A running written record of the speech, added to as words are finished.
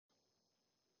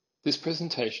This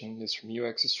presentation is from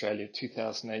UX Australia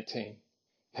 2018,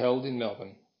 held in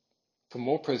Melbourne. For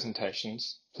more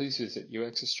presentations, please visit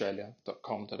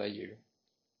uxaustralia.com.au.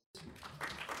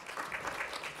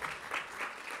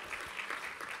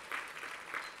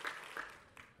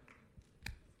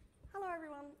 Hello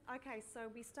everyone. Okay, so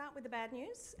we start with the bad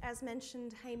news. As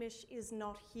mentioned, Hamish is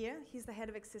not here. He's the head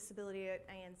of accessibility at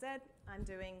ANZ. I'm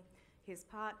doing his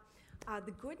part.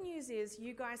 The good news is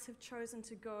you guys have chosen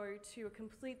to go to a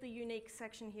completely unique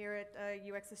section here at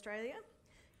UX Australia,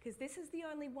 because this is the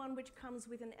only one which comes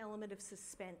with an element of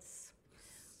suspense.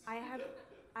 I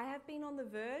have been on the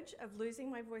verge of losing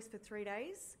my voice for 3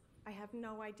 days. I have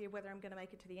no idea whether I'm going to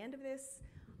make it to the end of this.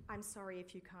 I'm sorry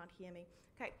if you can't hear me.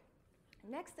 Okay,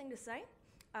 next thing to say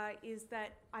is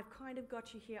that I've kind of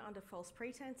got you here under false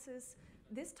pretenses.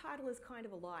 This title is kind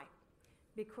of a lie,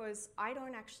 because I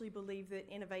don't actually believe that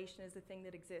innovation is a thing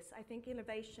that exists. I think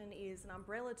innovation is an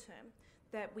umbrella term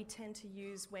that we tend to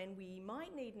use when we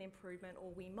might need an improvement or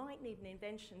we might need an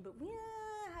invention, but we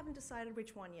haven't decided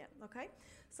which one yet, okay?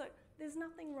 So there's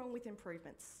nothing wrong with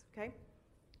improvements, okay?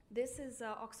 This is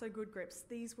OXO Good Grips.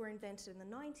 These were invented in the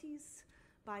 90s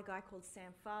by a guy called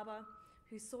Sam Farber,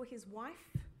 who saw his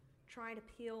wife trying to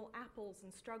peel apples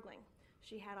and struggling.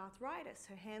 She had arthritis,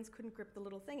 her hands couldn't grip the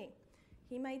little thingy.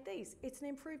 He made these. It's an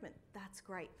improvement. That's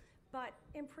great. But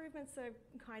improvements are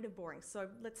kind of boring, so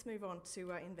let's move on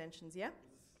to inventions, yeah?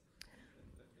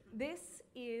 This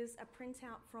is a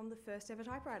printout from the first ever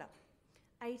typewriter.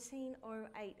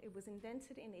 1808. It was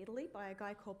invented in Italy by a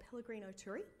guy called Pellegrino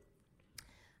Turri.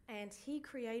 And he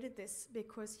created this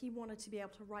because he wanted to be able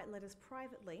to write letters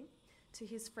privately to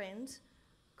his friend,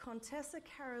 Contessa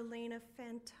Carolina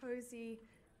Fantozzi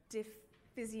di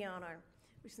Fiziano,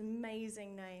 which is an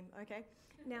amazing name, okay?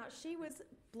 Now, she was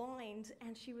blind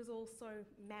and she was also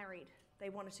married. They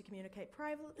wanted to communicate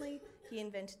privately. He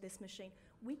invented this machine.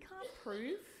 We can't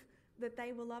prove that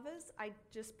they were lovers. I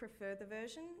just prefer the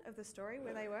version of the story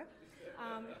where they were.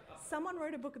 Someone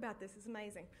wrote a book about this. It's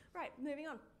amazing. Right, moving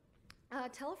on.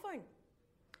 Telephone.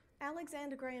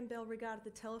 Alexander Graham Bell regarded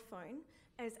the telephone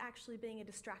as actually being a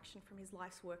distraction from his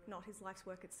life's work, not his life's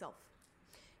work itself.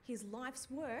 His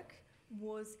life's work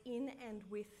was in and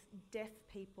with deaf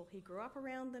people. He grew up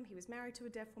around them, he was married to a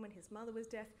deaf woman, his mother was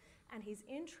deaf, and his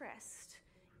interest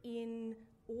in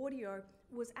audio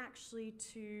was actually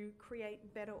to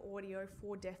create better audio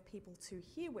for deaf people to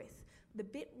hear with. The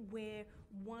bit where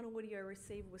one audio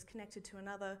receiver was connected to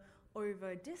another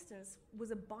over distance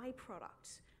was a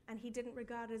byproduct, and he didn't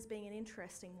regard it as being an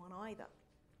interesting one either.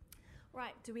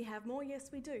 Right, do we have more?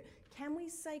 Yes, we do. Can we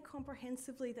say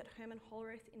comprehensively that Herman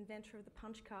Hollerith, inventor of the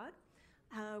punch card,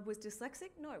 was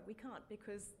dyslexic? No, we can't,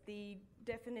 because the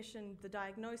definition, the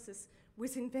diagnosis,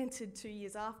 was invented 2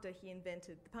 years after he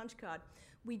invented the punch card.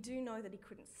 We do know that he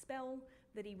couldn't spell,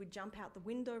 that he would jump out the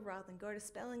window rather than go to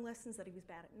spelling lessons, that he was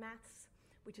bad at maths,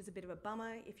 which is a bit of a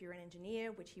bummer if you're an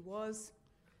engineer, which he was.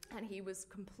 And he was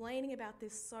complaining about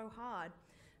this so hard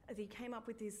that he came up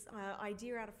with this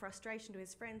idea out of frustration to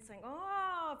his friend, saying,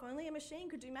 "Oh, if only a machine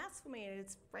could do maths for me." And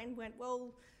his friend went,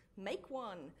 "Well, make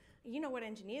one. You know what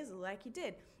engineers are like." He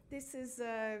did. This is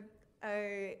a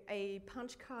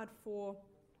punch card for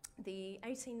the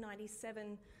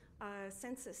 1897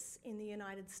 census in the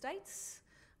United States.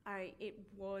 It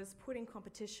was put in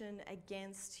competition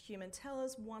against human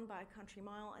tellers, won by a country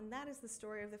mile, and that is the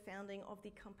story of the founding of the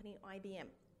company IBM.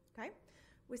 Okay?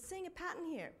 We're seeing a pattern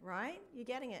here, right? You're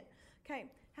getting it.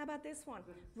 Okay, how about this one?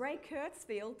 Ray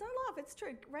Kurzweil, don't laugh, it's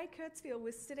true. Ray Kurzweil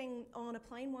was sitting on a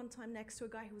plane one time next to a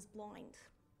guy who was blind.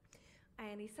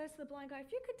 And he says to the blind guy,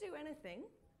 "If you could do anything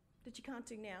that you can't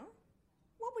do now,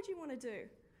 what would you want to do?"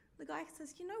 The guy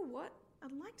says, "You know what?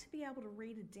 I'd like to be able to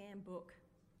read a damn book."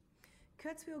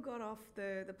 Kurzweil got off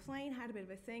the plane, had a bit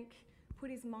of a think, put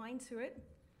his mind to it,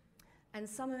 and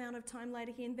some amount of time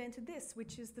later he invented this,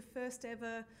 which is the first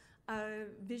ever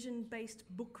vision-based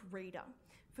book reader.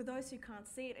 For those who can't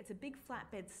see it, it's a big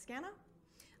flatbed scanner,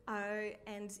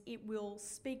 and it will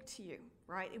speak to you,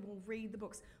 right? It will read the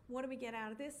books. What do we get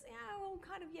out of this? Yeah, well,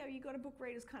 you got a book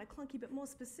reader, it's kind of clunky, but more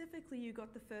specifically, you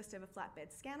got the first ever flatbed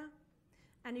scanner,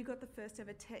 and you got the first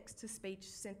ever text-to-speech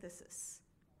synthesis,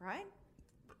 right?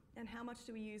 And how much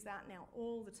do we use that now?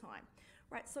 All the time,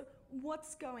 right? So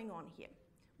what's going on here?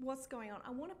 What's going on? I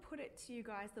want to put it to you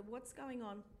guys that what's going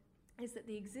on is that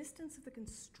the existence of the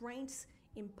constraints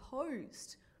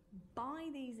imposed by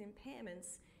these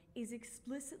impairments is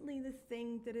explicitly the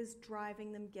thing that is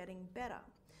driving them getting better.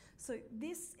 So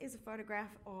this is a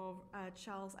photograph of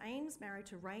Charles Ames, married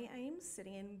to Ray Ames,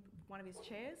 sitting in one of his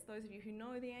chairs. Those of you who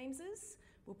know the Ameses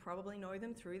will probably know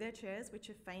them through their chairs, which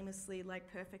are famously like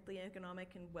perfectly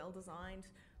ergonomic and well designed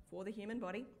for the human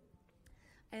body.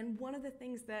 And one of the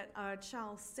things that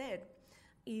Charles said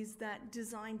is that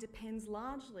design depends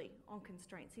largely on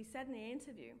constraints. He said in the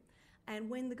interview, and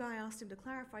when the guy asked him to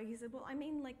clarify, he said, well, I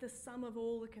mean like the sum of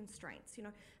all the constraints, you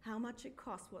know, how much it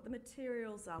costs, what the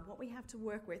materials are, what we have to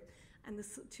work with, and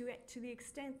to the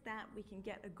extent that we can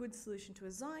get a good solution to a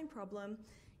design problem,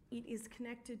 it is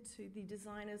connected to the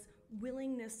designer's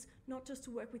willingness not just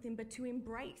to work with him, but to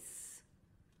embrace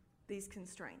these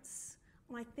constraints.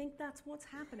 And I think that's what's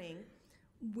happening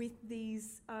with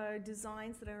these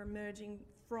designs that are emerging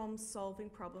from solving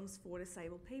problems for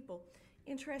disabled people.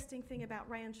 Interesting thing about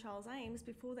Ray and Charles Ames,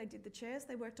 before they did the chairs,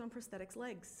 they worked on prosthetics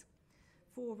legs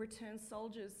for returned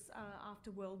soldiers after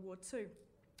World War II.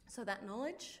 So that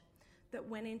knowledge that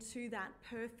went into that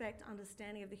perfect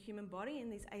understanding of the human body in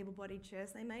these able-bodied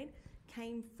chairs they made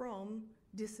came from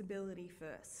disability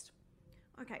first.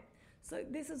 Okay, so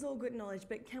this is all good knowledge,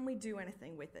 but can we do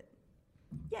anything with it?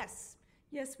 Yes,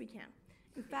 yes we can.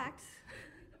 In fact,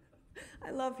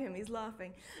 I love him, he's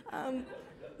laughing.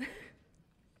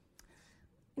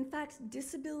 In fact,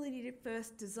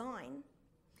 disability-first design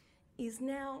is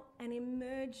now an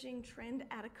emerging trend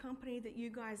at a company that you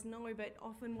guys know but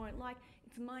often won't like.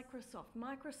 It's Microsoft.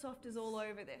 Microsoft is all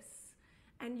over this.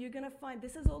 And you're going to find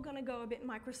this is all going to go a bit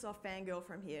Microsoft fangirl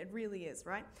from here. It really is,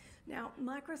 right? Now,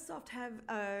 Microsoft have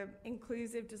an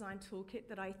inclusive design toolkit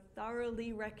that I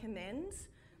thoroughly recommend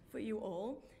for you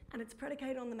all. And it's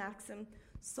predicated on the maxim,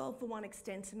 solve for one,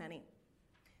 extend to many.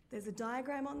 There's a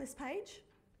diagram on this page.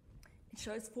 It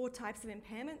shows 4 types of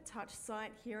impairment: touch,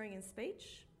 sight, hearing, and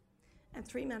speech. And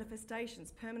 3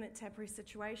 manifestations: permanent, temporary,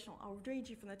 situational. I'll read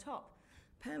you from the top.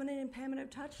 Permanent impairment of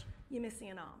touch, you're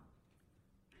missing an arm.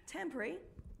 Temporary,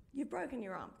 you've broken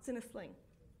your arm, it's in a sling.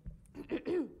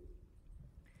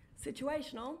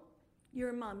 Situational,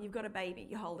 you're a mum, you've got a baby,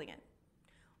 you're holding it.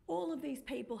 All of these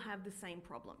people have the same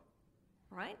problem,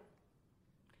 right?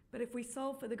 But if we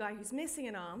solve for the guy who's missing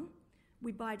an arm,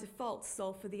 we by default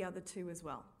solve for the other 2 as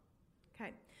well.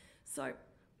 Okay, so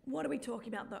what are we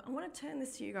talking about though? I want to turn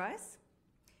this to you guys.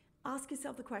 Ask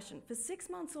yourself the question, for 6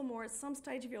 months or more at some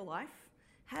stage of your life,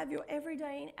 have your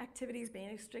everyday activities been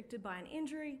restricted by an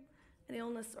injury, an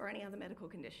illness, or any other medical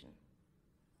condition?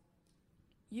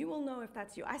 You will know if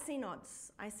that's you. I see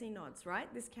nods,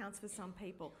 right? This counts for some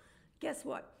people. Guess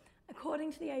what?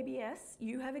 According to the ABS,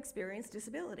 you have experienced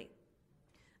disability.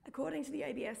 According to the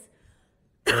ABS,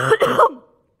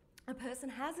 a person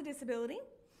has a disability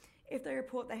if they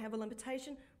report they have a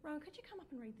limitation. Ron, could you come up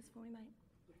and read this for me,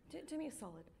 mate? Do me a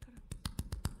solid.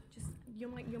 Just,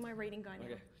 you're my reading guy now.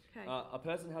 Okay. Okay. A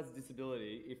person has a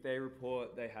disability if they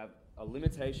report they have a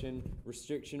limitation,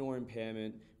 restriction, or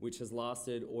impairment which has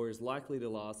lasted or is likely to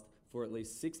last for at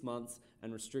least 6 months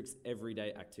and restricts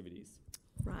everyday activities.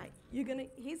 Right.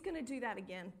 He's gonna do that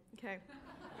again. Okay.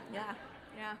 Yeah.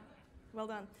 Well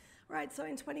done. Right. So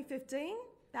in 2015,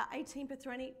 about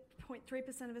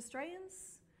 18.3% of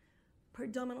Australians,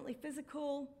 predominantly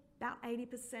physical, about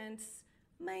 80%,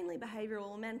 mainly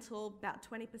behavioural or mental, about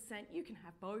 20%. You can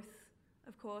have both,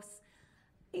 of course.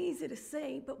 Easy to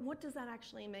see, but what does that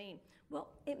actually mean? Well,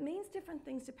 it means different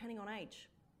things depending on age.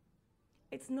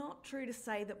 It's not true to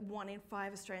say that 1 in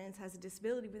 5 Australians has a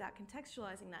disability without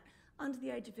contextualising that. Under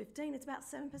the age of 15, it's about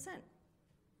 7%.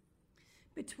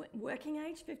 Between working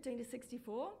age, 15 to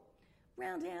 64,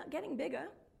 rounding out, getting bigger,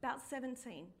 about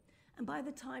 17. And by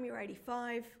the time you're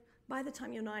 85, by the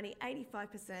time you're 90,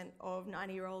 85% of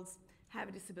 90-year-olds have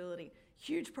a disability.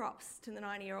 Huge props to the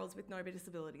 90-year-olds with no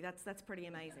disability. That's pretty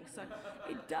amazing. So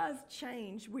it does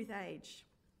change with age.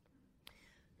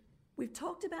 We've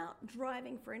talked about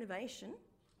driving for innovation,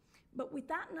 but with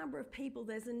that number of people,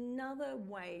 there's another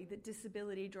way that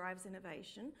disability drives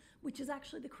innovation, which is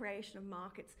actually the creation of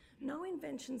markets. No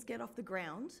inventions get off the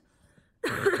ground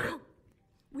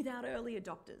without early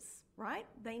adopters, right?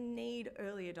 They need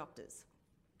early adopters.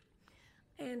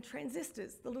 And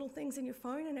transistors, the little things in your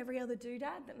phone and every other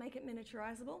doodad that make it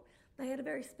miniaturizable, they had a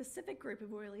very specific group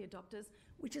of early adopters,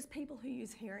 which is people who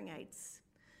use hearing aids.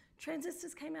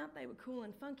 Transistors came out, they were cool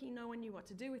and funky, no one knew what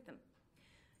to do with them.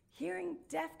 Hearing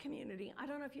deaf community, I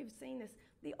don't know if you've seen this,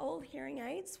 the old hearing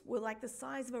aids were like the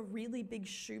size of a really big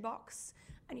shoebox,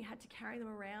 and you had to carry them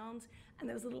around, and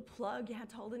there was a little plug you had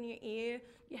to hold in your ear,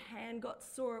 your hand got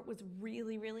sore, it was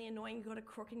really, really annoying, you got a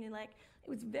crook in your leg. It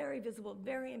was very visible,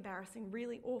 very embarrassing,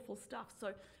 really awful stuff.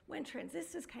 So when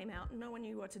transistors came out and no one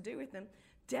knew what to do with them,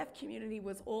 deaf community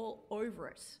was all over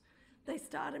it. They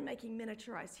started making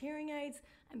miniaturized hearing aids,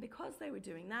 and because they were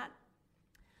doing that,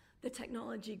 the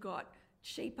technology got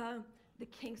cheaper, the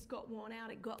kinks got worn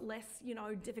out, it got less,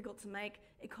 difficult to make,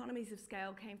 economies of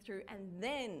scale came through, and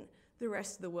then the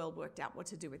rest of the world worked out what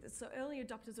to do with it. So early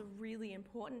adopters are really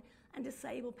important, and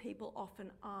disabled people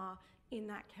often are in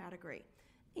that category.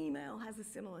 Email has a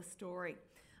similar story.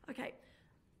 Okay,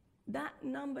 that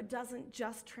number doesn't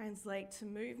just translate to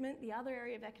movement. The other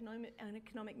area of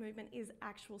economic movement is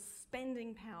actual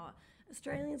spending power.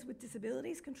 Australians with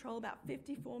disabilities control about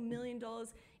 $54 million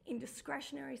in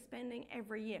discretionary spending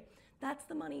every year. That's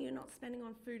the money you're not spending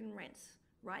on food and rent,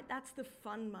 right? That's the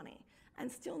fun money. And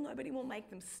still nobody will make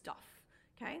them stuff,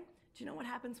 okay? Do you know what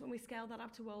happens when we scale that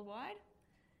up to worldwide?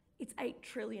 It's 8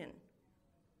 trillion,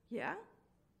 yeah?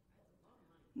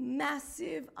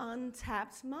 Massive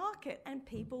untapped market, and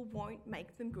people won't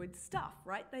make them good stuff,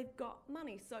 right? They've got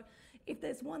money. So if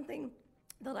there's one thing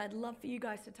that I'd love for you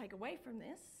guys to take away from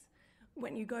this,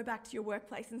 when you go back to your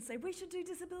workplace and say, we should do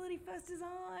disability first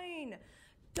design,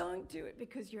 don't do it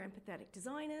because you're empathetic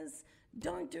designers.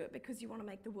 Don't do it because you want to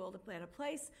make the world a better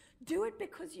place. Do it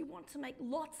because you want to make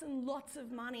lots and lots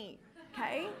of money,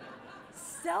 okay?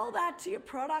 Sell that to your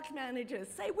product managers.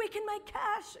 Say, we can make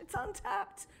cash. It's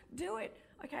untapped. Do it,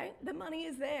 okay? The money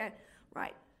is there,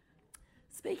 right?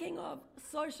 Speaking of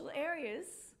social areas,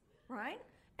 right?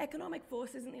 Economic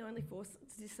force isn't the only force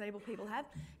disabled people have.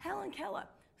 Helen Keller,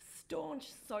 staunch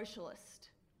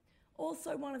socialist.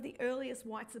 Also one of the earliest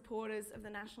white supporters of the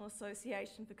National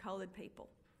Association for Coloured People,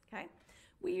 okay?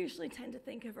 We usually tend to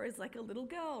think of her as like a little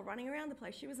girl running around the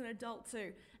place. She was an adult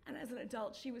too, and as an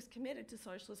adult, she was committed to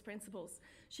socialist principles.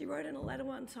 She wrote in a letter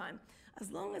one time,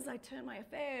 as long as I turn my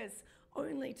affairs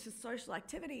only to social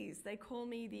activities, they call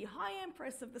me the High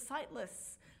Empress of the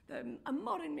Sightless, a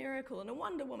modern miracle and a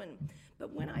Wonder Woman.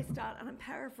 But when I start, and I'm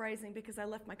paraphrasing because I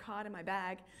left my card in my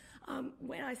bag,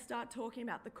 when I start talking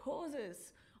about the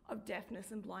causes of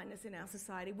deafness and blindness in our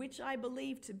society, which I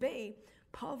believe to be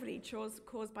poverty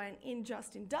caused by an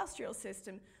unjust industrial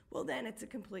system, well then it's a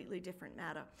completely different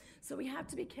matter. So we have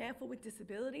to be careful with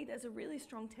disability. There's a really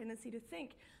strong tendency to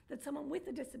think that someone with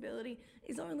a disability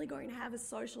is only going to have a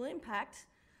social impact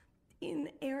in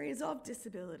areas of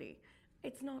disability.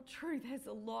 It's not true. There's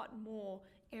a lot more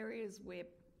areas where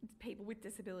people with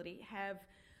disability have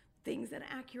things and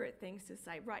accurate things to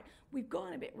say. Right, we've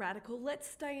gone a bit radical. Let's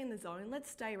stay in the zone.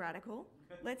 Let's stay radical.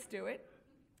 Let's do it.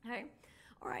 Okay.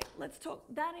 All right, let's talk.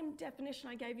 That definition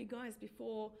I gave you guys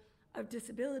before of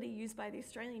disability used by the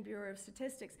Australian Bureau of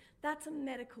Statistics, that's a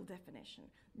medical definition.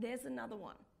 There's another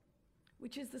one,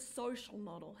 which is the social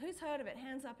model. Who's heard of it?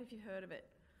 Hands up if you've heard of it.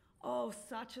 Oh,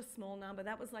 such a small number.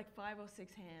 That was like 5 or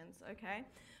 6 hands, okay?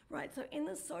 Right, so in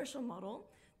the social model,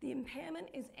 the impairment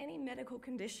is any medical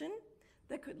condition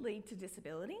that could lead to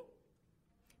disability.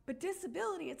 But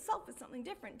disability itself is something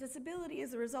different. Disability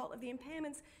is a result of the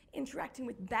impairments interacting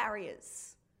with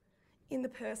barriers in the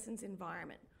person's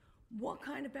environment. What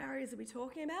kind of barriers are we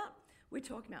talking about? We're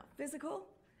talking about physical,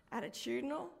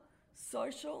 attitudinal,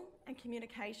 social, and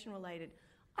communication related.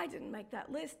 I didn't make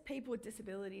that list. People with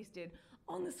disabilities did.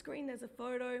 On the screen, there's a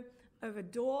photo of a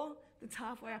door that's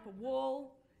halfway up a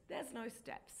wall. There's no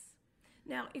steps.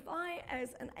 Now, if I,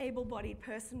 as an able-bodied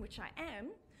person, which I am,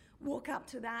 walk up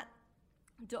to that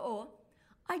door,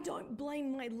 I don't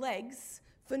blame my legs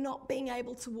for not being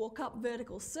able to walk up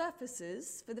vertical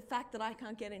surfaces for the fact that I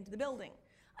can't get into the building.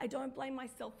 I don't blame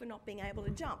myself for not being able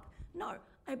to jump. No,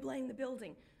 I blame the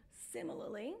building.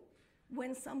 Similarly,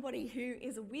 when somebody who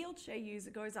is a wheelchair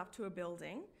user goes up to a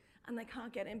building and they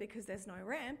can't get in because there's no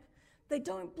ramp, they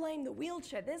don't blame the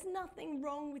wheelchair. There's nothing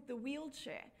wrong with the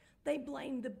wheelchair. They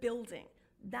blame the building.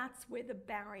 That's where the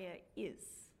barrier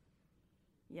is.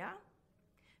 Yeah?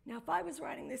 Now, if I was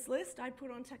writing this list, I'd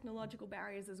put on technological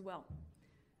barriers as well.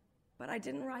 But I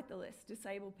didn't write the list.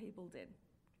 Disabled people did.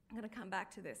 I'm going to come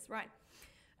back to this. Right.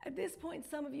 At this point,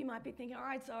 some of you might be thinking, all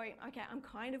right, sorry, okay, I'm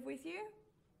kind of with you.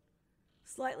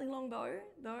 Slightly long bow,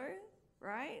 though,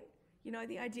 right? You know,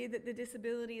 the idea that the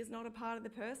disability is not a part of the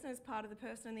person, it's part of the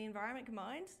person and the environment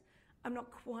combined. I'm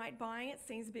not quite buying it.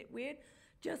 Seems a bit weird.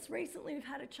 Just recently, we've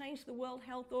had to change the World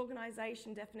Health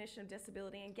Organization definition of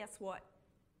disability, and guess what?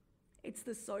 It's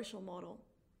the social model.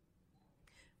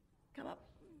 Come up.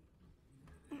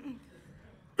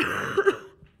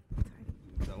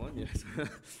 That one, yes.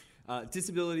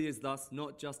 Disability is thus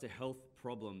not just a health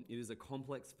problem. It is a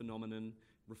complex phenomenon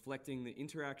reflecting the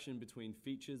interaction between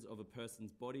features of a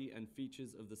person's body and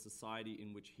features of the society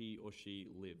in which he or she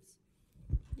lives.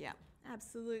 Yeah,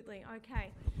 absolutely.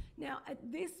 Okay. Now, at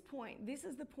this point, this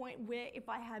is the point where if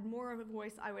I had more of a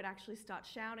voice, I would actually start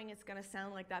shouting. It's going to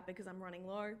sound like that because I'm running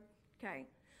low. Okay.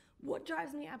 What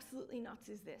drives me absolutely nuts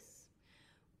is this.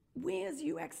 We as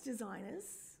UX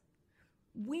designers,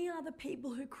 we are the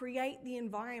people who create the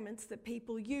environments that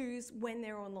people use when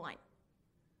they're online.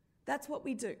 That's what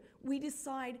we do. We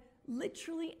decide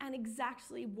literally and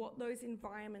exactly what those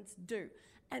environments do.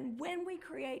 And when we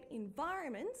create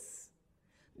environments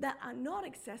that are not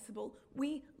accessible,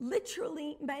 we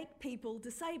literally make people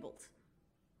disabled,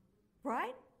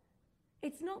 right?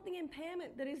 It's not the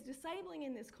impairment that is disabling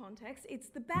in this context, it's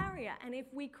the barrier. And if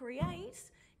we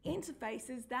create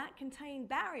interfaces that contain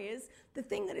barriers, the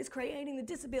thing that is creating the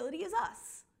disability is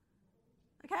us.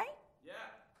 Okay?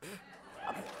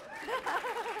 Yeah.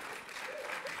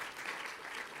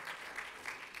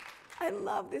 I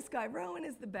love this guy. Rowan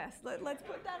is the best. Let's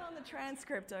put that on the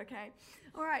transcript, okay?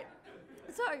 All right.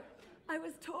 So I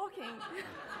was talking.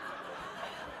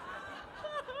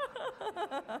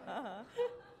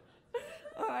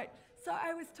 All right. So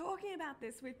I was talking about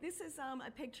this this is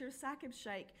a picture of Saqib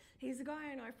Sheikh. He's a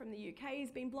guy I know from the UK.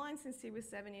 He's been blind since he was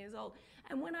 7 years old.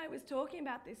 And when I was talking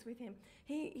about this with him,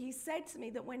 he said to me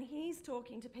that when he's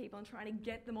talking to people and trying to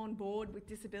get them on board with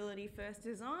disability first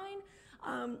design,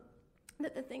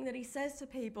 that the thing that he says to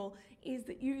people is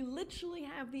that you literally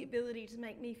have the ability to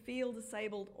make me feel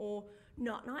disabled or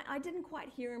not. And I didn't quite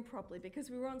hear him properly because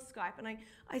we were on Skype, and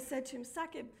I said to him,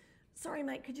 Saqib, sorry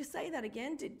mate, could you say that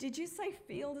again? Did you say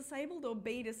feel disabled or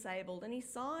be disabled? And he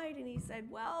sighed and he said,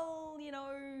 well, you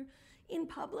know, in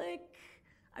public,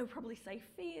 I would probably say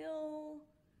feel,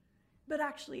 but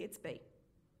actually it's be.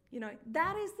 You know,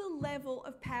 that is the level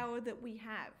of power that we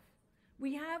have.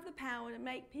 We have the power to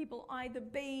make people either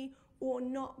be or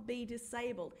not be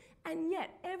disabled. And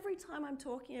yet, every time I'm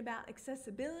talking about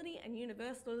accessibility and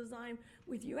universal design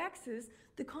with UXers,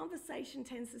 the conversation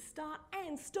tends to start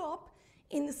and stop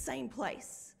in the same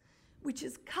place, which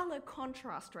is color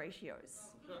contrast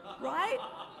ratios, right?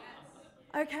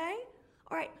 Okay?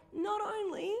 All right, not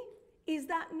only is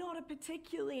that not a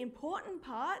particularly important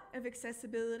part of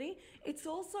accessibility, it's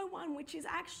also one which is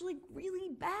actually really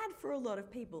bad for a lot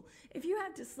of people. If you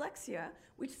have dyslexia,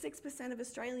 which 6% of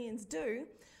Australians do,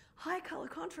 high color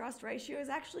contrast ratios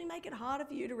actually make it harder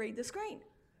for you to read the screen,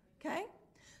 okay?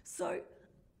 So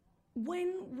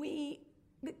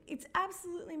it's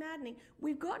absolutely maddening.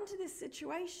 We've gotten to this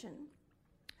situation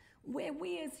where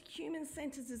we as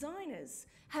human-centered designers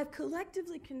have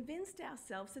collectively convinced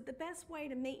ourselves that the best way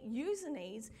to meet user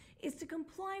needs is to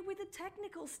comply with a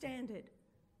technical standard.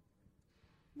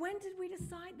 When did we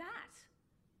decide that?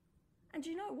 And do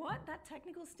you know what? That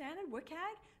technical standard,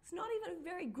 WCAG, it's not even a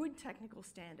very good technical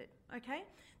standard, okay?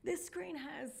 This screen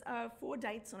has 4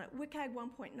 dates on it. WCAG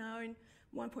 1.9, 1.0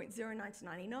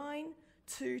 1999,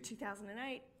 2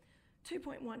 2008,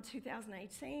 2.1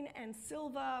 2018, and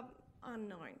Silver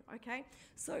unknown, okay?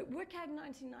 So WCAG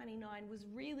 1999 was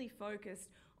really focused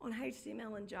on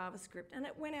HTML and JavaScript, and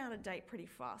it went out of date pretty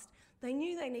fast. They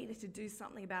knew they needed to do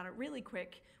something about it really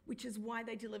quick, which is why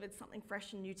they delivered something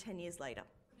fresh and new 10 years later.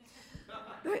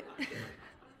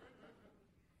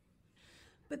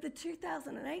 But the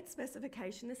 2008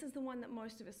 specification, this is the one that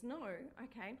most of us know,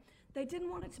 okay? They didn't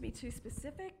want it to be too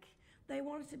specific. They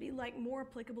wanted it to be like more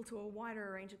applicable to a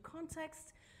wider range of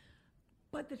contexts.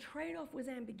 But the trade-off was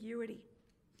ambiguity.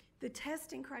 The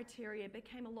testing criteria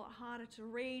became a lot harder to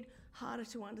read, harder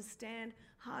to understand,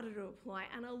 harder to apply.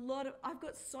 And I've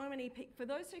got so many people, for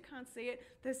those who can't see it,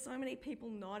 there's so many people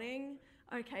nodding,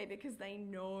 okay, because they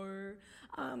know.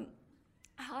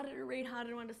 Harder to read,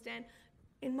 harder to understand,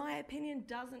 in my opinion,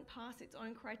 doesn't pass its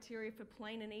own criteria for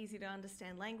plain and easy to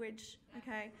understand language,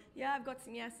 okay? Yeah, I've got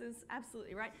some yeses,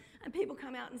 absolutely right. And people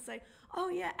come out and say, oh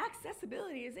yeah,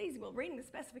 accessibility is easy. Well, reading the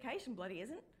specification bloody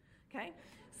isn't, okay?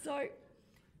 So,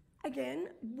 again,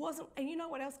 and you know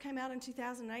what else came out in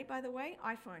 2008, by the way?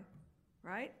 iPhone,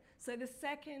 right? So the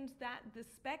second that the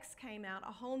specs came out,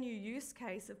 a whole new use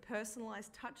case of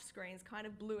personalized touchscreens kind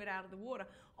of blew it out of the water.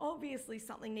 Obviously,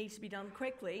 something needs to be done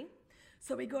quickly.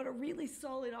 So we got a really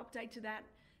solid update to that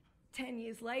 10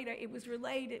 years later. It was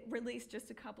released just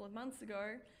a couple of months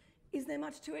ago. Is there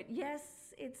much to it?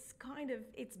 Yes, it's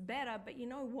better, but you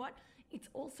know what? It's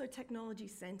also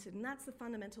technology-centered, and that's the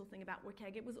fundamental thing about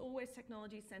WCAG. It was always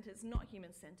technology-centered, it's not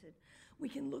human-centered. We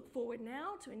can look forward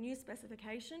now to a new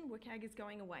specification. WCAG is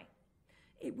going away.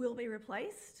 It will be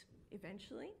replaced,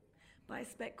 eventually, by a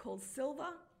spec called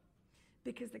Silver,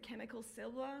 because the chemical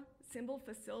silver symbol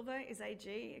for silver is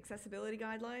AG, Accessibility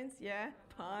Guidelines. Yeah,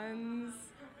 puns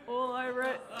all over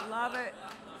it, love it,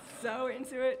 so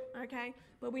into it, okay?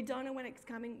 But we don't know when it's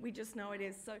coming, we just know it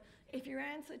is. So if your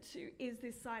answer to is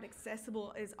this site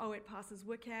accessible is, oh, it passes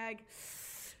WCAG,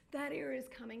 that era is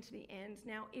coming to the end.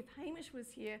 Now, if Hamish was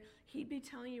here, he'd be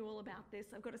telling you all about this.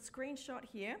 I've got a screenshot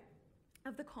here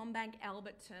of the CommBank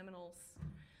Albert terminals.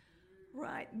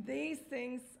 Right, these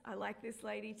things, I like this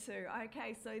lady too.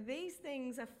 Okay, so these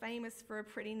things are famous for a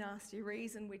pretty nasty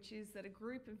reason, which is that a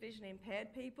group of vision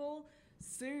impaired people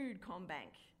sued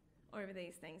CommBank over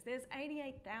these things. There's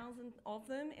 88,000 of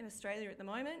them in Australia at the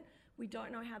moment. We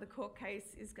don't know how the court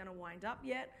case is going to wind up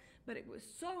yet, but it was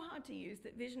so hard to use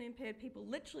that vision impaired people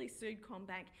literally sued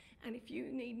CommBank. And if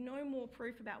you need no more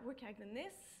proof about WCAG than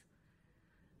this,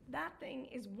 that thing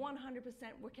is 100%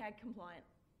 WCAG compliant.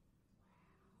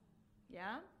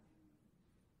 Yeah?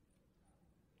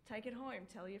 Take it home,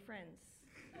 tell your friends.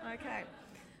 Okay.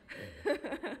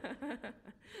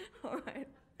 All right.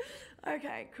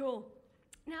 Okay, cool.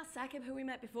 Now, Sakib, who we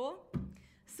met before,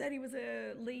 said he was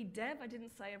a lead dev. I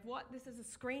didn't say of what. This is a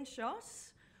screenshot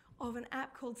of an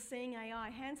app called Seeing AI.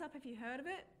 Hands up if you heard of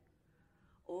it.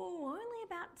 Oh, only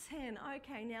about 10.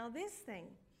 Okay, now this thing.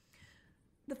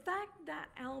 The fact that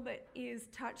Albert is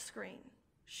touchscreen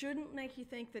shouldn't make you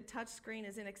think that touchscreen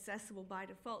is inaccessible by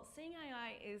default. Seeing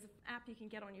AI is an app you can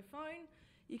get on your phone.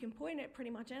 You can point at pretty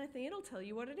much anything. It'll tell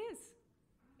you what it is.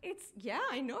 Yeah,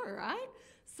 I know, right?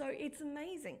 So it's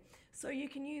amazing. So you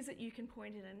can use it, you can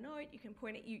point at a note, you can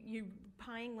point at you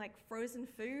buying like frozen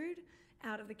food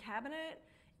out of the cabinet.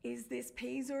 Is this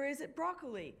peas or is it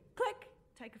broccoli? Click,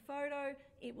 take a photo,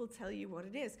 it will tell you what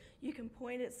it is. You can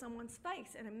point at someone's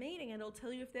face at a meeting and it'll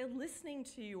tell you if they're listening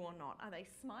to you or not. Are they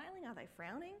smiling? Are they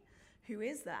frowning? Who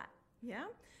is that? Yeah?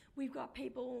 We've got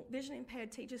people, vision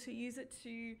impaired teachers who use it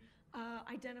to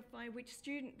identify which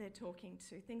student they're talking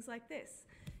to, things like this.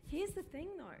 Here's the thing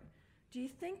though, do you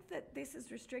think that this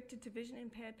is restricted to vision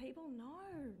impaired people?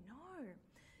 No.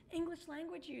 English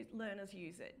language learners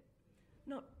use it.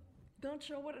 Not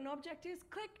sure what an object is?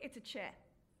 Click, it's a chair.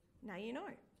 Now you know.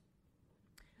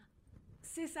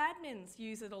 Sysadmins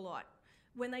use it a lot.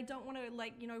 When they don't want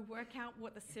to work out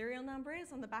what the serial number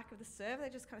is on the back of the server, they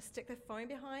just kind of stick their phone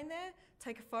behind there,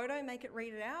 take a photo, make it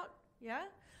read it out, yeah?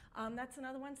 That's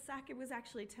another one. Sakib was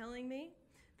actually telling me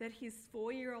that his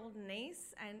 4-year-old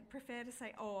niece, and prefer to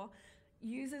say,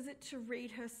 uses it to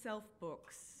read herself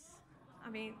books. I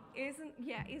mean, isn't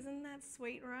that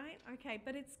sweet, right? Okay,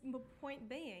 but it's the point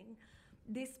being,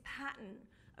 this pattern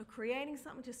of creating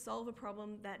something to solve a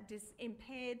problem that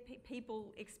impaired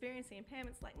people experiencing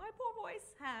impairments like my poor boys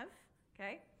have,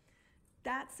 okay,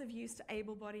 that's of use to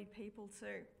able-bodied people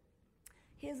too.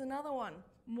 Here's another one,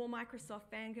 more Microsoft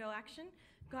fangirl action.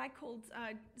 Guy called,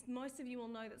 most of you will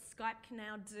know that Skype can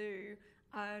now do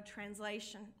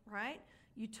translation, right?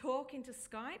 You talk into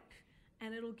Skype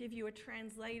and it'll give you a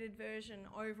translated version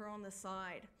over on the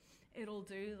side. It'll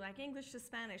do like English to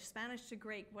Spanish, Spanish to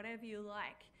Greek, whatever you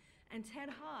like. And Ted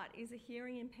Hart is a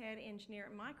hearing impaired engineer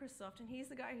at Microsoft, and he's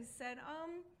the guy who said,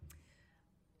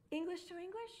 English to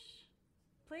English,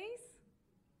 please?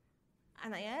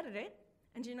 And they added it,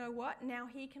 and you know what? Now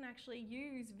he can actually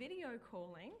use video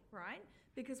calling, right?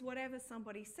 Because whatever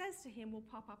somebody says to him will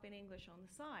pop up in English on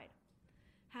the side.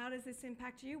 How does this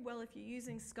impact you? Well, if you're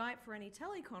using Skype for any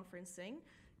teleconferencing,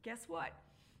 guess what?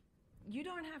 You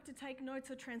don't have to take notes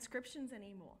or transcriptions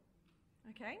anymore,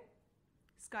 okay?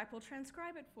 Skype will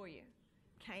transcribe it for you.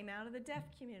 Came out of the deaf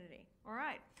community. All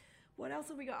right, what else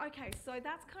have we got? Okay, so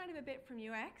that's kind of a bit from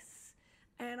UX.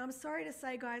 And I'm sorry to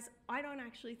say, guys, I don't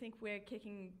actually think we're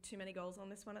kicking too many goals on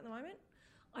this one at the moment.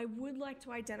 I would like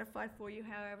to identify for you,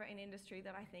 however, an industry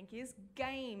that I think is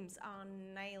games are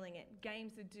nailing it.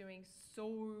 Games are doing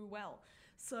so well.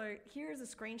 So here is a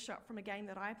screenshot from a game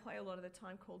that I play a lot of the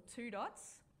time called Two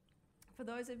Dots. For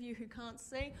those of you who can't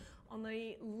see, on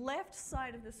the left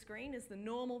side of the screen is the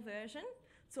normal version.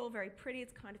 It's all very pretty.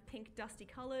 It's kind of pink, dusty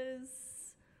colors,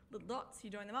 little dots, you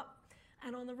join them up.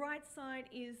 And on the right side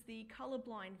is the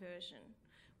colorblind version,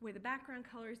 where the background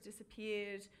color has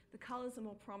disappeared, the colors are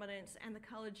more prominent, and the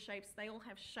colored shapes, they all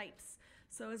have shapes.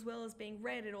 So as well as being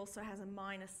red, it also has a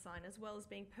minus sign. As well as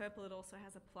being purple, it also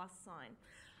has a plus sign.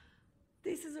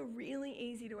 This is a really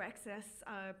easy to access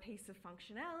piece of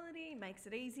functionality, makes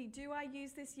it easy. Do I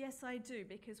use this? Yes, I do,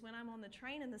 because when I'm on the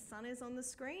train and the sun is on the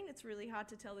screen, it's really hard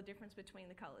to tell the difference between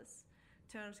the colors.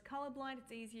 Turn it to colorblind,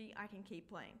 it's easy, I can keep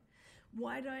playing.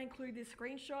 Why did I include this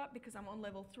screenshot? Because I'm on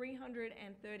level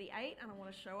 338 and I want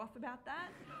to show off about that.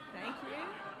 Thank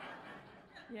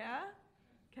you. Yeah?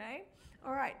 Okay.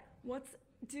 All right.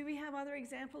 Do we have other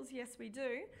examples? Yes, we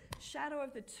do. Shadow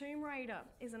of the Tomb Raider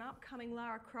is an upcoming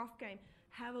Lara Croft game.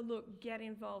 Have a look, get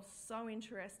involved, so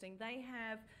interesting. They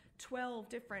have 12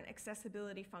 different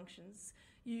accessibility functions.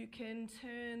 You can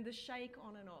turn the shake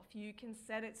on and off. You can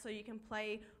set it so you can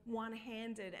play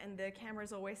one-handed and the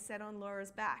camera's always set on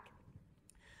Laura's back.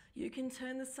 You can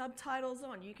turn the subtitles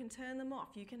on, you can turn them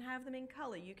off, you can have them in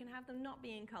color, you can have them not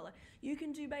be in color. You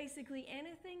can do basically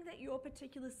anything that your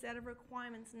particular set of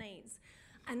requirements needs.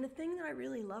 And the thing that I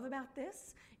really love about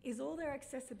this is all their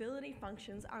accessibility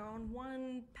functions are on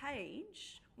one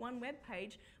page, one web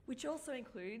page, which also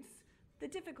includes the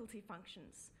difficulty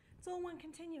functions. It's all one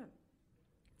continuum.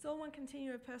 It's all one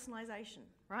continuum of personalization,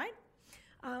 right?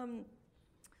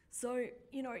 So,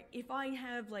 you know, if I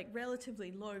have like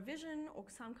relatively low vision or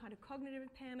some kind of cognitive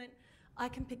impairment, I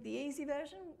can pick the easy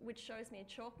version, which shows me a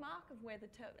chalk mark of where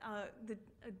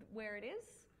where it is.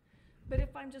 But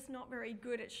if I'm just not very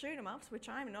good at shoot 'em ups, which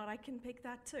I'm not, I can pick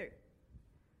that too.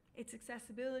 It's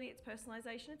accessibility, it's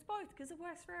personalization, it's both, because it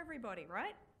works for everybody,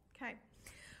 right? Okay.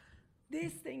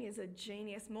 This thing is a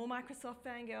genius. More Microsoft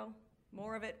fangirl,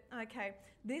 more of it. Okay.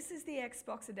 This is the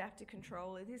Xbox adaptive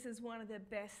controller. This is one of the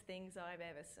best things I've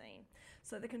ever seen.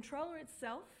 So the controller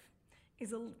itself is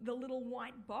the little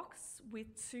white box with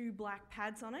 2 black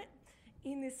pads on it.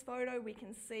 In this photo, we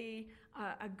can see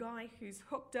a guy who's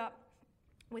hooked up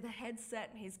with a headset,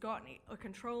 and he's got a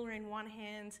controller in one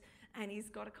hand and he's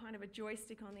got a kind of a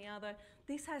joystick on the other.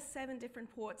 This has 7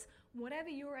 different ports. Whatever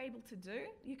you're able to do,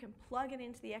 you can plug it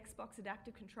into the Xbox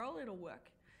adaptive controller, it'll work.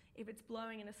 If it's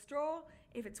blowing in a straw,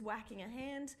 if it's whacking a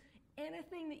hand,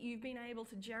 anything that you've been able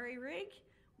to jerry-rig,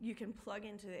 you can plug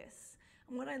into this.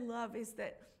 And what I love is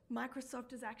that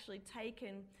Microsoft has actually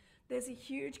taken, there's a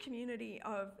huge community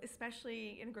of,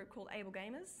 especially in a group called Able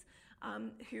Gamers,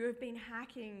 who have been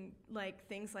hacking like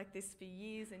things like this for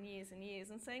years and years and years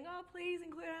and saying, oh, please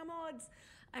include our mods.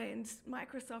 And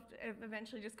Microsoft have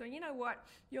eventually just gone, you know what,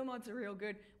 your mods are real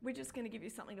good. We're just going to give you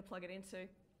something to plug it into.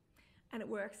 And it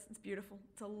works. It's beautiful.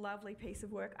 It's a lovely piece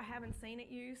of work. I haven't seen it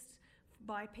used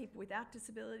by people without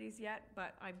disabilities yet,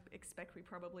 but I expect we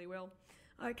probably will.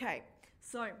 Okay,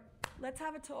 so let's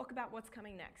have a talk about what's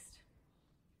coming next.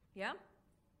 Yeah?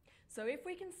 So if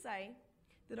we can say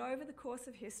that over the course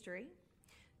of history,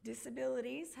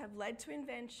 disabilities have led to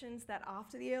inventions that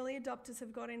after the early adopters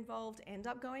have got involved end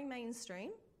up going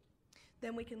mainstream,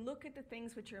 then we can look at the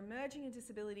things which are emerging in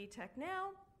disability tech now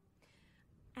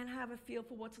and have a feel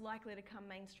for what's likely to come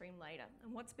mainstream later.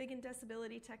 And what's big in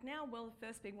disability tech now? Well, the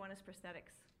first big one is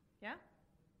prosthetics, yeah?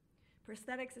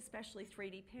 Prosthetics, especially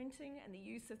 3D printing and the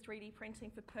use of 3D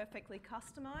printing for perfectly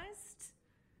customized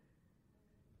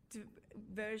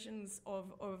versions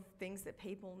of things that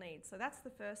people need. So that's the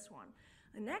first one.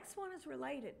 The next one is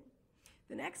related.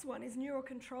 The next one is neural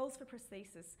controls for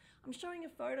prosthesis. I'm showing a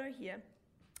photo here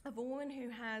of a woman who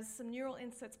has some neural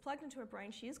inserts plugged into her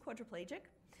brain. She is quadriplegic.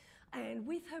 And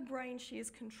with her brain, she is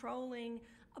controlling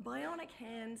a bionic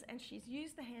hand, and she's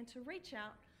used the hand to reach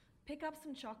out, pick up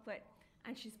some chocolate,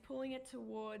 and she's pulling it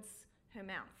towards her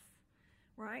mouth,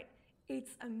 right?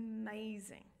 It's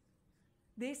amazing.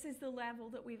 This is the level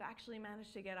that we've actually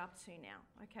managed to get up to now,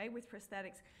 okay, with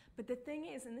prosthetics. But the thing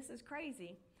is, and this is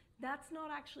crazy, that's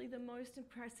not actually the most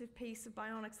impressive piece of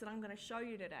bionics that I'm going to show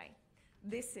you today.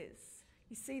 This is.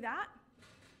 You see that?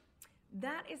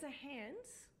 That is a hand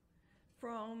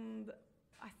from,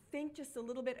 I think, just a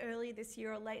little bit earlier this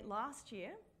year or late last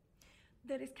year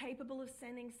that is capable of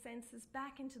sending sensors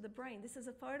back into the brain. This is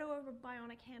a photo of a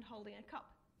bionic hand holding a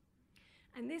cup.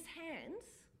 And this hand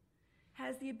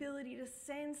has the ability to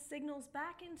send signals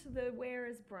back into the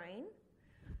wearer's brain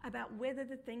about whether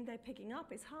the thing they're picking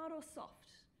up is hard or soft.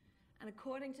 And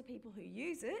according to people who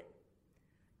use it,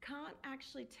 can't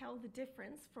actually tell the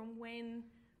difference from when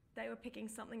they were picking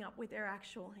something up with their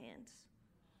actual hand.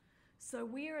 So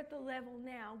we're at the level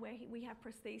now where we have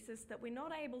prosthesis that we're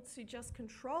not able to just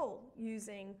control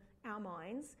using our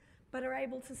minds, but are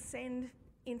able to send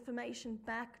information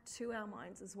back to our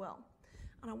minds as well.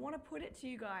 And I want to put it to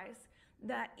you guys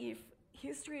that if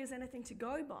history is anything to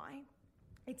go by,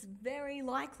 it's very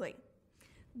likely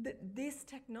that this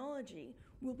technology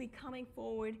will be coming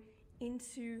forward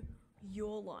into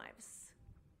your lives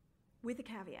with a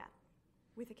caveat,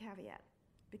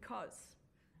 because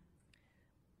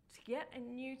to get a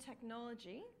new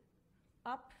technology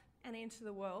up and into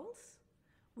the world,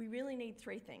 we really need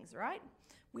 3 things, right?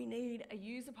 We need a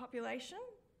user population,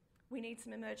 we need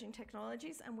some emerging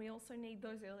technologies, and we also need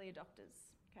those early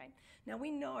adopters, okay? Now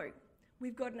we know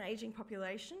we've got an aging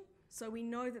population, so we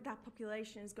know that that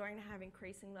population is going to have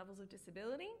increasing levels of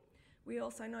disability. We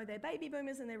also know they're baby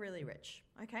boomers and they're really rich,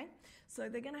 okay? So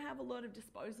they're going to have a lot of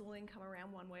disposable income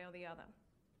around one way or the other.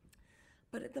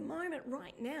 But at the moment,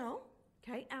 right now,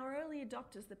 okay, our early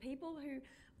adopters, the people who,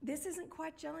 this isn't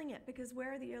quite gelling yet, because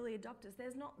where are the early adopters?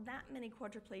 There's not that many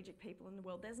quadriplegic people in the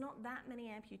world. There's not that many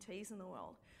amputees in the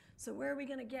world. So where are we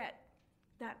going to get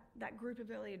that group of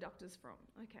early adopters from?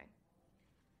 Okay.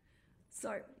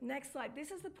 So next slide.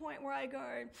 This is the point where I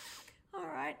go, all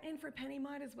right, in for a penny,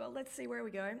 might as well. Let's see where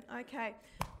we go. Okay.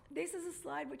 This is a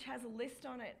slide which has a list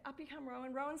on it. Up you come,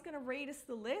 Rowan. Rowan's going to read us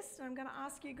the list. And I'm going to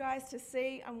ask you guys to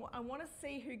see, I want to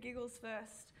see who giggles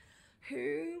first.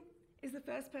 Who is the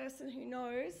first person who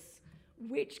knows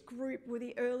which group were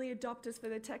the early adopters for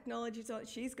the technologies?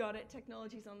 She's got it.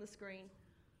 Technologies on the screen.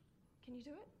 Can you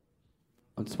do it?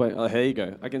 I'm just waiting. Oh, here you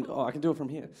go. I can do it from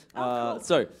here. Oh, cool.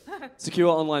 So, secure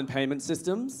online payment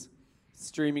systems,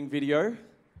 streaming video,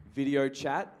 video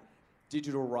chat,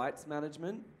 digital rights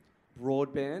management,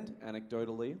 broadband,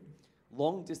 anecdotally,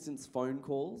 long-distance phone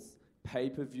calls,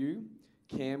 pay-per-view,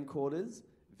 camcorders,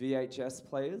 VHS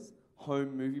players,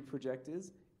 home movie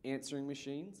projectors, answering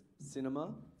machines,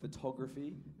 cinema,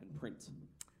 photography, and print.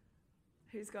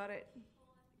 Who's got it?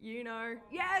 You know.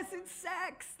 Yes, it's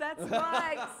sex. That's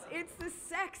right. It's the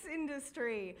sex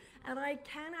industry. And I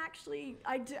can actually,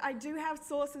 I do have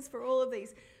sources for all of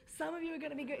these. Some of you are going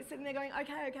to be sitting there going,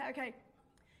 okay.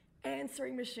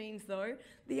 Answering machines, though.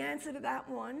 The answer to that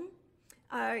one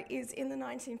is in the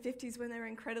 1950s, when they were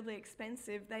incredibly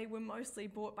expensive, they were mostly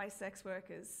bought by sex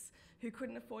workers who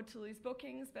couldn't afford to lose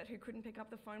bookings, but who couldn't pick up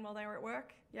the phone while they were at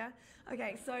work. Yeah?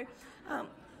 Okay, so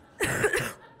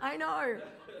I know.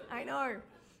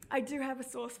 I do have a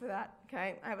source for that,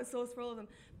 okay? I have a source for all of them.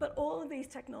 But all of these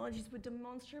technologies were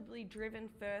demonstrably driven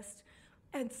first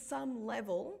at some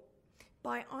level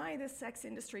by either sex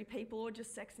industry people or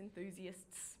just sex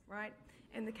enthusiasts, right?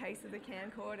 In the case of the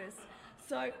camcorders.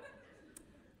 So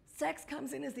sex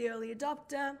comes in as the early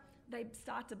adopter. They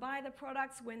start to buy the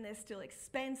products when they're still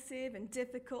expensive and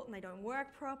difficult and they don't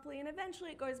work properly, and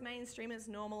eventually it goes mainstream, it's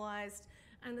normalized,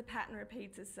 and the pattern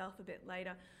repeats itself a bit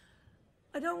later.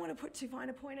 I don't want to put too fine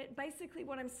a point on it. Basically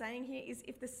what I'm saying here is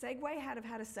if the Segway had have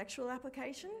had a sexual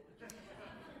application,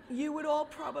 you would all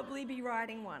probably be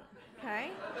riding one,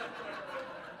 okay?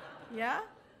 Yeah?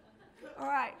 All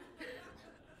right.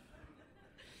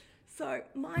 So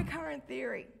my current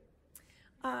theory,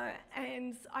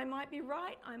 and I might be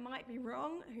right, I might be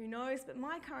wrong, who knows, but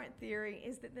my current theory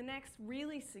is that the next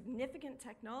really significant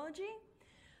technology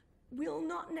will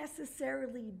not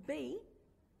necessarily be,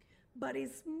 but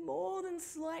is more than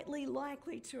slightly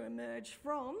likely to emerge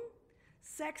from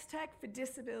sex tech for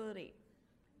disability.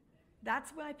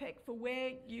 That's my pick for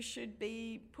where you should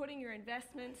be putting your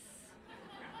investments.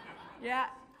 Yeah.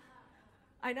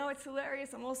 I know it's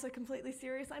hilarious. I'm also completely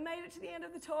serious. I made it to the end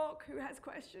of the talk. Who has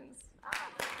questions?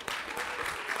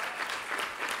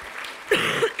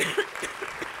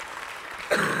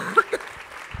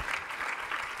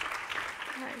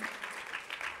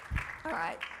 All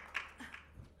right.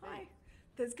 Hi.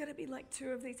 There's going to be like 2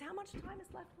 of these. How much time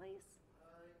is left, please?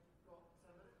 Got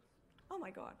 7 minutes. Oh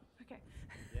my God. Okay.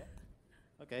 Yeah.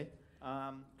 Okay.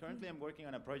 Currently, I'm working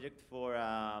on a project for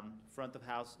front of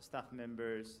house staff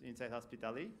members inside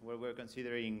hospitality, where we're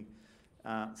considering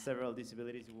several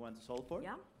disabilities we want to solve for.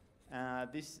 Yeah.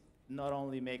 This not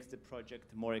only makes the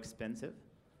project more expensive,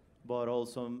 but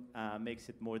also makes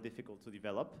it more difficult to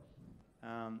develop.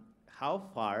 How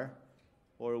far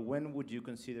or when would you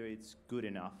consider it's good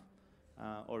enough?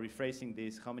 Or rephrasing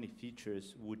this, how many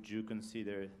features would you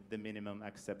consider the minimum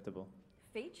acceptable?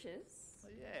 Features?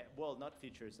 Yeah, well, not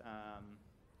features.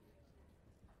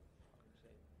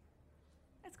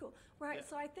 That's cool. Right, Yeah.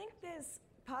 so I think there's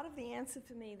part of the answer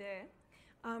for me there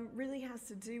really has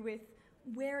to do with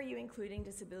where are you including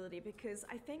disability, because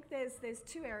I think there's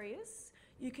 2 areas.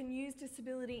 You can use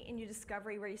disability in your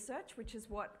discovery research, which is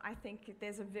what I think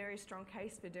there's a very strong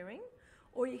case for doing,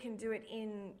 or you can do it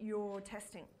in your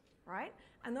testing, right?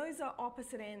 And those are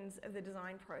opposite ends of the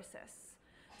design process.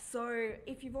 So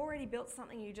if you've already built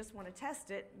something, you just want to test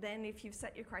it, then if you've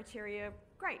set your criteria,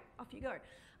 great, off you go.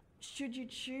 Should you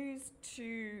choose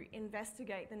to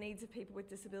investigate the needs of people with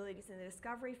disabilities in the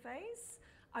discovery phase,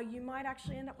 you might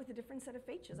actually end up with a different set of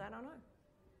features. I don't know.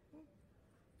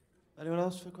 Anyone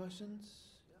else for questions?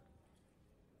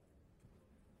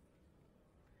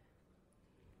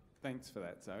 Thanks for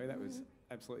that, Zoe. That was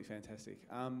absolutely fantastic.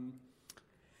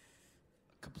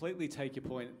 Completely take your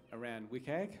point around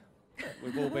WCAG.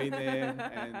 We've all been there,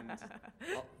 and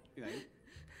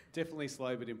definitely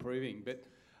slow but improving. But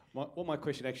what my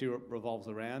question actually revolves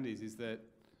around is that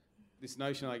this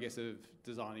notion, I guess, of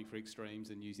designing for extremes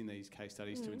and using these case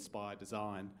studies to inspire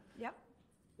design. Yep.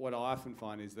 What I often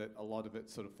find is that a lot of it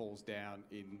sort of falls down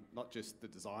in not just the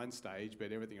design stage,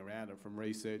 but everything around it, from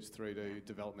research through to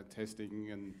development testing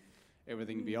and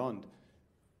everything beyond.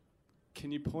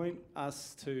 Can you point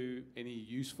us to any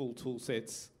useful tool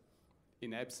sets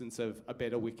in absence of a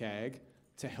better WCAG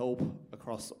to help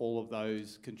across all of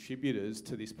those contributors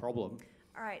to this problem?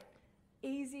 All right,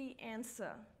 easy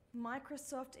answer.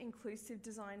 Microsoft Inclusive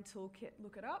Design Toolkit,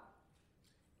 look it up.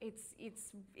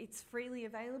 It's freely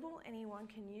available, anyone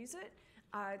can use it.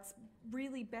 It's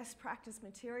really best practice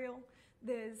material.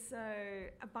 There's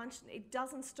a bunch, it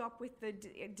doesn't stop with the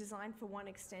design for one,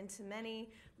 extend to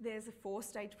many. There's a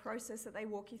 4-stage process that they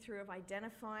walk you through of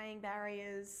identifying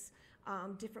barriers,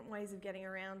 different ways of getting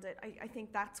around it. I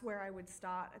think that's where I would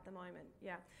start at the moment,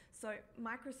 yeah. So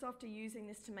Microsoft are using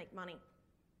this to make money,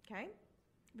 okay?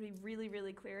 Be really,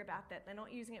 really clear about that. They're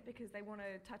not using it because they want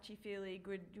a touchy-feely,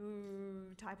 good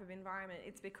type of environment.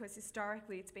 It's because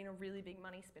historically it's been a really big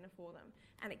money spinner for them.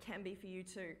 And it can be for you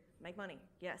too. Make money,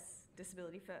 yes.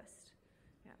 Disability first.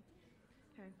 Yeah.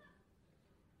 Okay.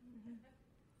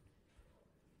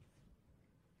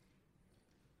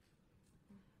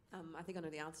 I think I know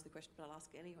the answer to the question, but I'll ask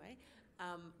it anyway.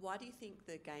 Why do you think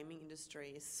the gaming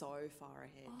industry is so far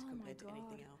ahead compared to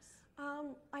anything else?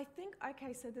 I think,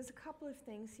 okay, so there's a couple of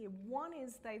things here. One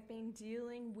is they've been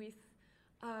dealing with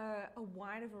a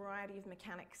wider variety of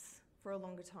mechanics for a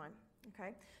longer time,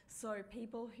 okay? So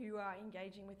people who are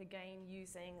engaging with a game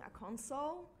using a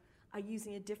console are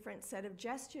using a different set of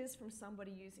gestures from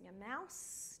somebody using a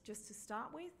mouse, just to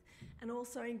start with. And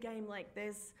also in game, like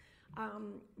there's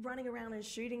running around and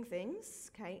shooting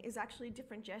things, okay, is actually a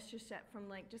different gesture set from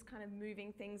like just kind of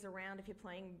moving things around if you're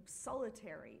playing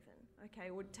solitaire even, okay,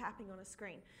 or tapping on a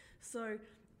screen. So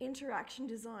interaction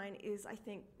design is, I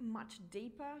think, much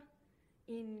deeper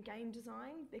in game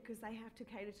design because they have to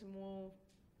cater to more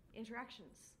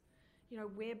interactions. You know,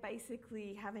 we're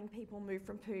basically having people move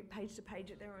from page to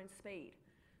page at their own speed,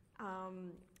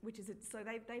 which is it. So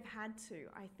they've had to,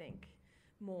 I think,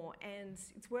 more. And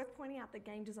it's worth pointing out that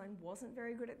game design wasn't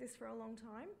very good at this for a long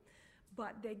time,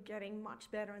 but they're getting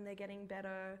much better, and they're getting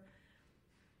better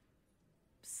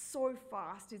so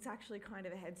fast. It's actually kind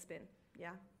of a head spin.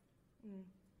 Yeah.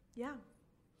 Yeah.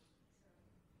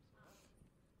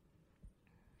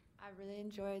 I really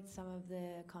enjoyed some of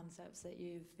the concepts that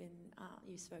you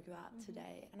spoke about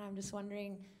today, and I'm just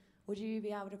wondering, would you be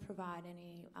able to provide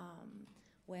any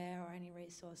where or any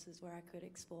resources where I could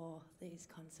explore these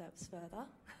concepts further?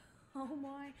 Oh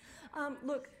my!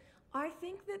 Look, I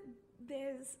think that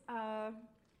there's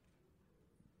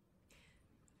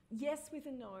yes with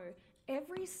a no.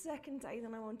 Every second day that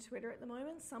I'm on Twitter at the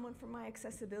moment, someone from my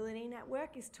accessibility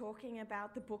network is talking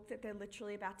about the book that they're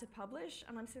literally about to publish,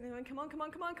 and I'm sitting there going, come on, come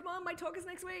on, come on, come on, my talk is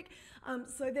next week.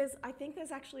 So I think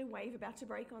there's actually a wave about to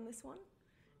break on this one,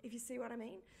 if you see what I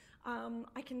mean.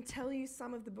 I can tell you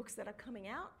some of the books that are coming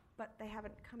out, but they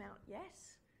haven't come out yet.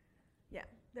 Yeah,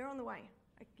 they're on the way.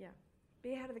 Yeah,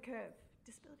 be ahead of the curve.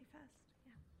 Disability first.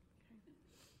 Yeah.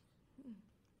 Okay.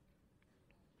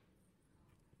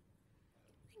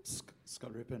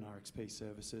 Scott Rippon, RXP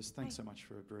Services. Thanks so much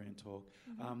for a brilliant talk.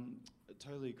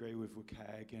 Totally agree with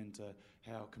WCAG and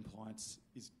how compliance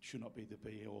should not be the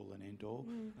be-all and end-all.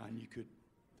 And you could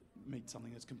meet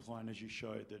something that's compliant, as you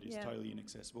showed, that is totally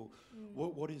inaccessible.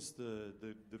 What is the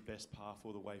best path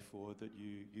or the way forward that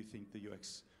you think the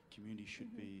UX community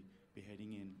should be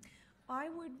heading in? I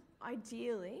would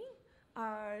ideally,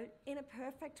 in a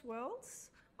perfect world,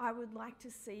 I would like to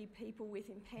see people with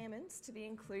impairments to be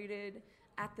included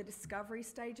at the discovery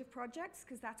stage of projects,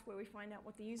 because that's where we find out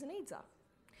what the user needs are.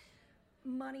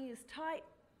 Money is tight,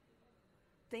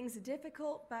 things are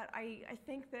difficult, but I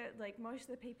think that like most of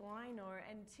the people I know,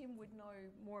 and Tim would know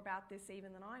more about this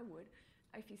even than I would,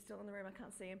 if he's still in the room, I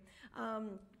can't see him,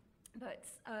 but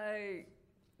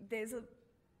there's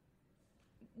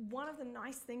one of the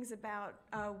nice things about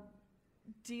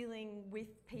dealing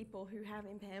with people who have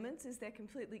impairments is they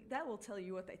will tell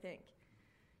you what they think.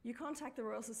 You contact the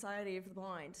Royal Society of the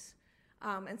Blind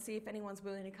and see if anyone's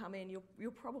willing to come in.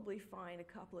 You'll probably find a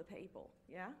couple of people,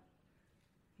 yeah?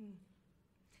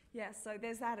 Yeah, so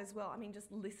there's that as well. I mean,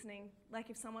 just listening. Like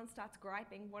if someone starts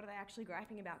griping, what are they actually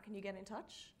griping about? Can you get in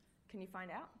touch? Can you find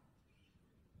out?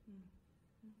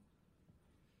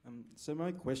 So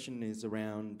my question is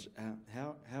around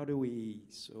how do we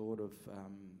sort of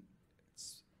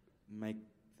make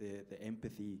the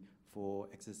empathy for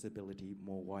accessibility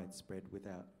more widespread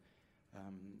without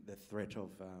the threat of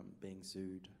being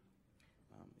sued?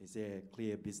 Is there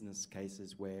clear business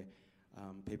cases where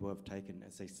people have taken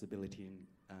accessibility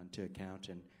into account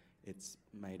and it's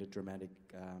made a dramatic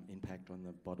impact on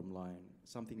the bottom line?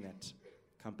 Something that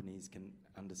companies can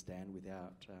understand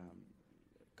without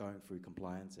going through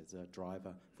compliance as a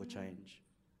driver for change.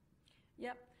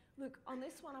 Yep. Look, on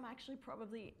this one, I'm actually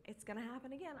it's going to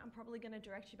happen again. I'm probably going to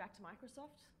direct you back to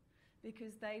Microsoft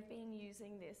because they've been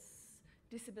using this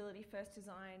disability first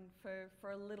design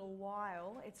for a little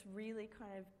while. It's really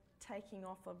kind of taking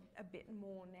off a bit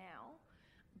more now,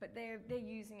 but they're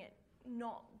using it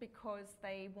not because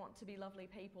they want to be lovely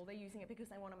people. They're using it because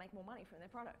they want to make more money from their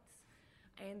products,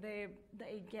 and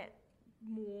they get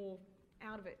more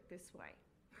out of it this way.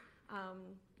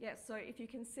 Yeah, so if you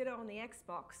consider on the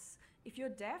Xbox, if you're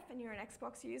deaf and you're an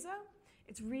Xbox user,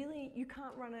 it's really, you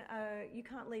can't you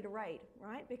can't lead a raid,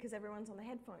 right? Because everyone's on the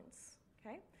headphones,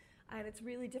 okay? And it's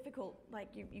really difficult, like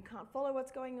you can't follow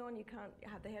what's going on, you can't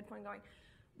have the headphone going.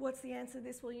 What's the answer to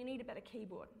this? Well, you need a better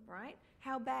keyboard, right?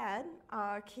 How bad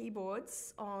are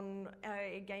keyboards on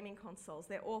gaming consoles?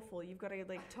 They're awful. You've got to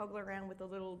like toggle around with the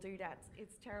little doodads.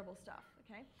 It's terrible stuff,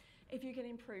 okay? If you can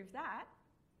improve that,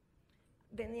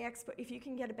 then if you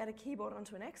can get a better keyboard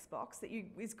onto an Xbox that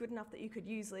is good enough that you could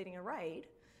use leading a raid,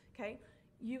 okay,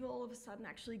 you've all of a sudden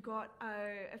actually got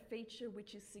a feature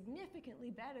which is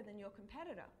significantly better than your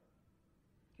competitor,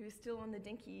 who's still on the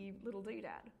dinky little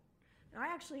doodad. And I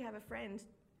actually have a friend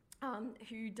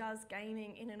who does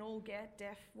gaming in an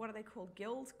all-deaf, what are they called,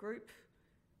 guild, group,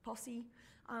 posse,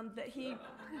 that he,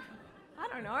 I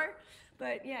don't know,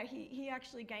 but yeah, he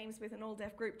actually games with an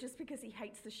all-deaf group just because he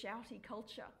hates the shouty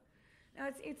culture. Now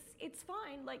it's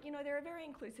fine, like, you know, they're a very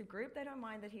inclusive group, they don't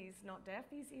mind that he's not deaf,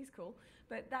 he's cool,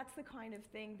 but that's the kind of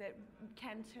thing that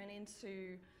can turn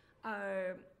into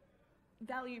a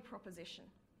value proposition,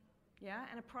 yeah,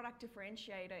 and a product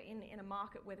differentiator in a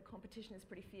market where the competition is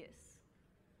pretty fierce.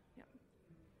 Yeah.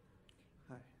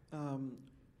 Hi.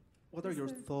 What are your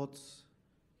thoughts?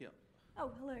 Yeah.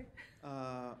 Oh, hello.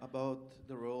 About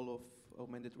the role of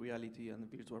augmented reality and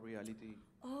virtual reality.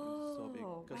 Oh, so big,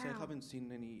 because wow. I haven't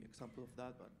seen any example of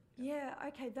that, but yeah,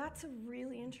 okay, that's a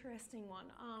really interesting one.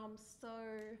 So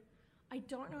I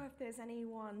don't know if there's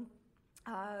anyone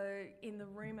in the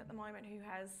room at the moment who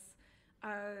has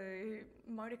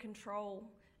motor control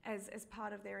as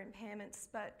part of their impairments,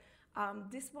 but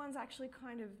this one's actually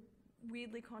kind of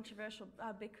weirdly controversial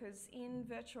because in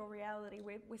virtual reality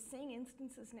we're seeing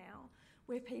instances now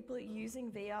where people are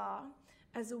using VR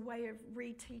as a way of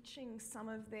reteaching some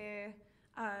of their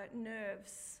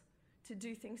nerves to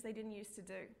do things they didn't used to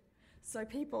do. So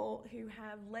people who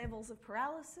have levels of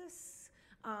paralysis,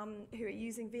 who are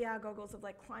using VR goggles of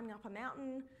like climbing up a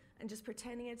mountain and just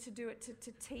pretending it to do it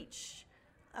to teach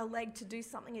a leg to do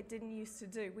something it didn't used to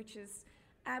do, which is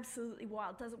absolutely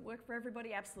wild. Does it work for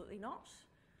everybody? Absolutely not.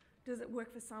 Does it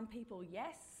work for some people?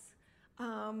 Yes.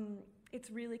 It's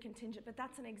really contingent, but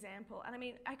that's an example. And I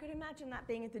mean, I could imagine that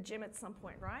being at the gym at some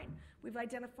point, right? We've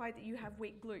identified that you have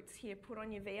weak glutes. Here, put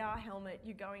on your VR helmet,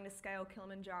 you're going to scale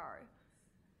Kilimanjaro.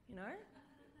 You know?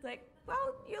 Like,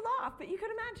 well, you laugh, but you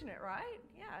could imagine it, right?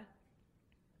 Yeah.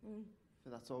 So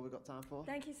that's all we've got time for.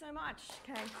 Thank you so much.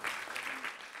 Okay.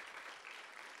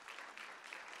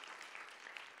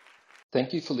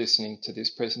 Thank you for listening to this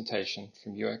presentation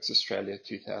from UX Australia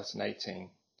 2018.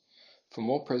 For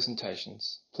more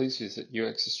presentations, please visit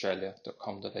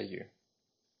uxaustralia.com.au.